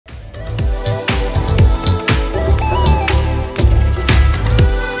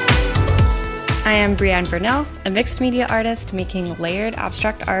am Brianne Burnell, a mixed media artist making layered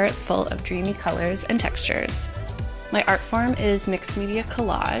abstract art full of dreamy colors and textures. My art form is mixed media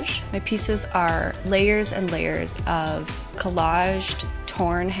collage. My pieces are layers and layers of collaged,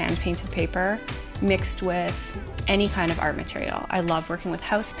 torn, hand-painted paper mixed with any kind of art material. I love working with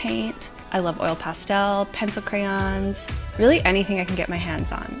house paint. I love oil pastel, pencil crayons, really anything I can get my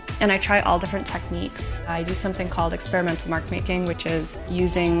hands on. And I try all different techniques. I do something called experimental mark making, which is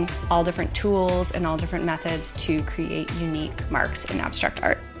using all different tools and all different methods to create unique marks in abstract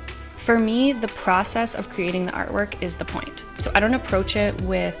art. For me, the process of creating the artwork is the point. So I don't approach it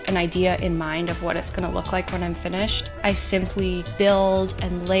with an idea in mind of what it's going to look like when I'm finished. I simply build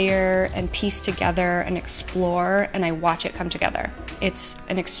and layer and piece together and explore, and I watch it come together. It's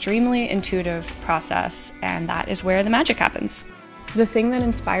an extremely intuitive process, and that is where the magic happens. The thing that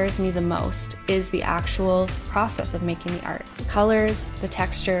inspires me the most is the actual process of making the art. The colors, the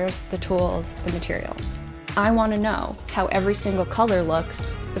textures, the tools, the materials. I want to know how every single color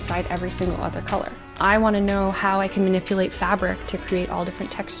looks beside every single other color. I want to know how I can manipulate fabric to create all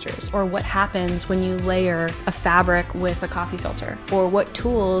different textures, or what happens when you layer a fabric with a coffee filter, or what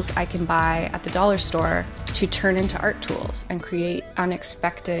tools I can buy at the dollar store to turn into art tools and create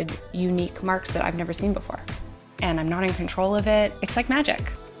unexpected, unique marks that I've never seen before. And I'm not in control of it. It's like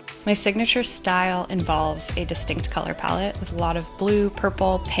magic. My signature style involves a distinct color palette with a lot of blue,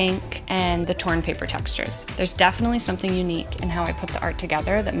 purple, pink, and the torn paper textures. There's definitely something unique in how I put the art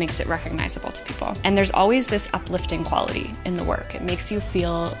together that makes it recognizable to people. And there's always this uplifting quality in the work. It makes you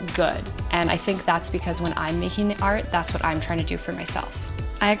feel good. And I think that's because when I'm making the art, that's what I'm trying to do for myself.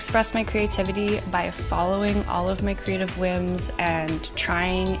 I express my creativity by following all of my creative whims and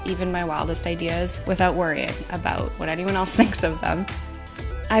trying even my wildest ideas without worrying about what anyone else thinks of them.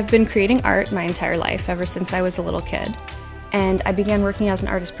 I've been creating art my entire life, ever since I was a little kid. And I began working as an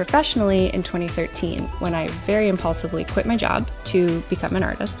artist professionally in 2013, when I very impulsively quit my job to become an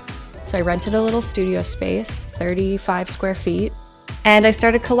artist. So I rented a little studio space, 35 square feet, and I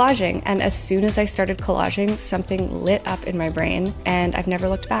started collaging. And as soon as I started collaging, something lit up in my brain, and I've never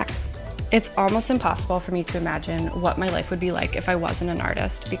looked back. It's almost impossible for me to imagine what my life would be like if I wasn't an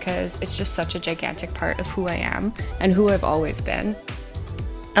artist, because it's just such a gigantic part of who I am and who I've always been.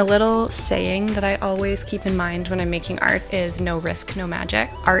 A little saying that I always keep in mind when I'm making art is no risk, no magic.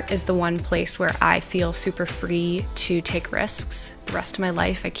 Art is the one place where I feel super free to take risks. The rest of my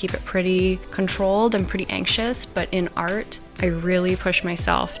life I keep it pretty controlled and pretty anxious, but in art I really push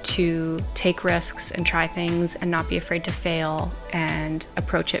myself to take risks and try things and not be afraid to fail and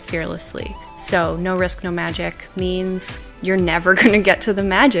approach it fearlessly. So no risk, no magic means you're never going to get to the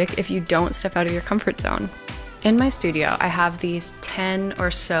magic if you don't step out of your comfort zone. In my studio, I have these 10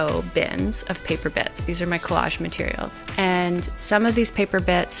 or so bins of paper bits. These are my collage materials. And some of these paper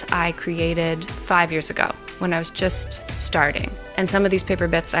bits I created 5 years ago when I was just starting. And some of these paper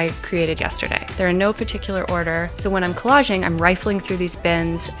bits I created yesterday. They're in no particular order. So when I'm collaging, I'm rifling through these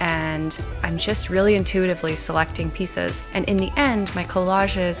bins and I'm just really intuitively selecting pieces. And in the end, my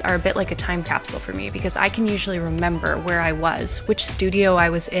collages are a bit like a time capsule for me, because I can usually remember where I was, which studio I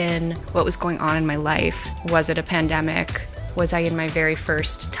was in, what was going on in my life. Was it a pandemic? Was I in my very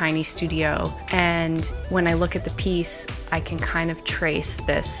first tiny studio? And when I look at the piece, I can kind of trace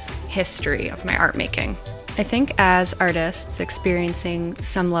this history of my art making. I think as artists experiencing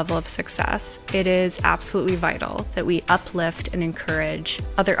some level of success, it is absolutely vital that we uplift and encourage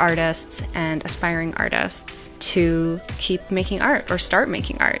other artists and aspiring artists to keep making art or start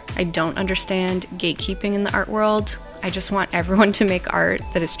making art. I don't understand gatekeeping in the art world. I just want everyone to make art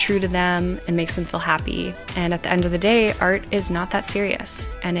that is true to them and makes them feel happy. And at the end of the day, art is not that serious,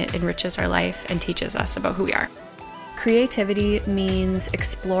 and it enriches our life and teaches us about who we are. Creativity means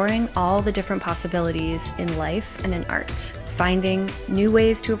exploring all the different possibilities in life and in art, finding new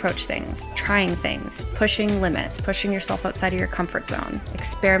ways to approach things, trying things, pushing limits, pushing yourself outside of your comfort zone,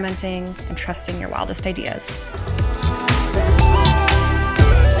 experimenting, and trusting your wildest ideas.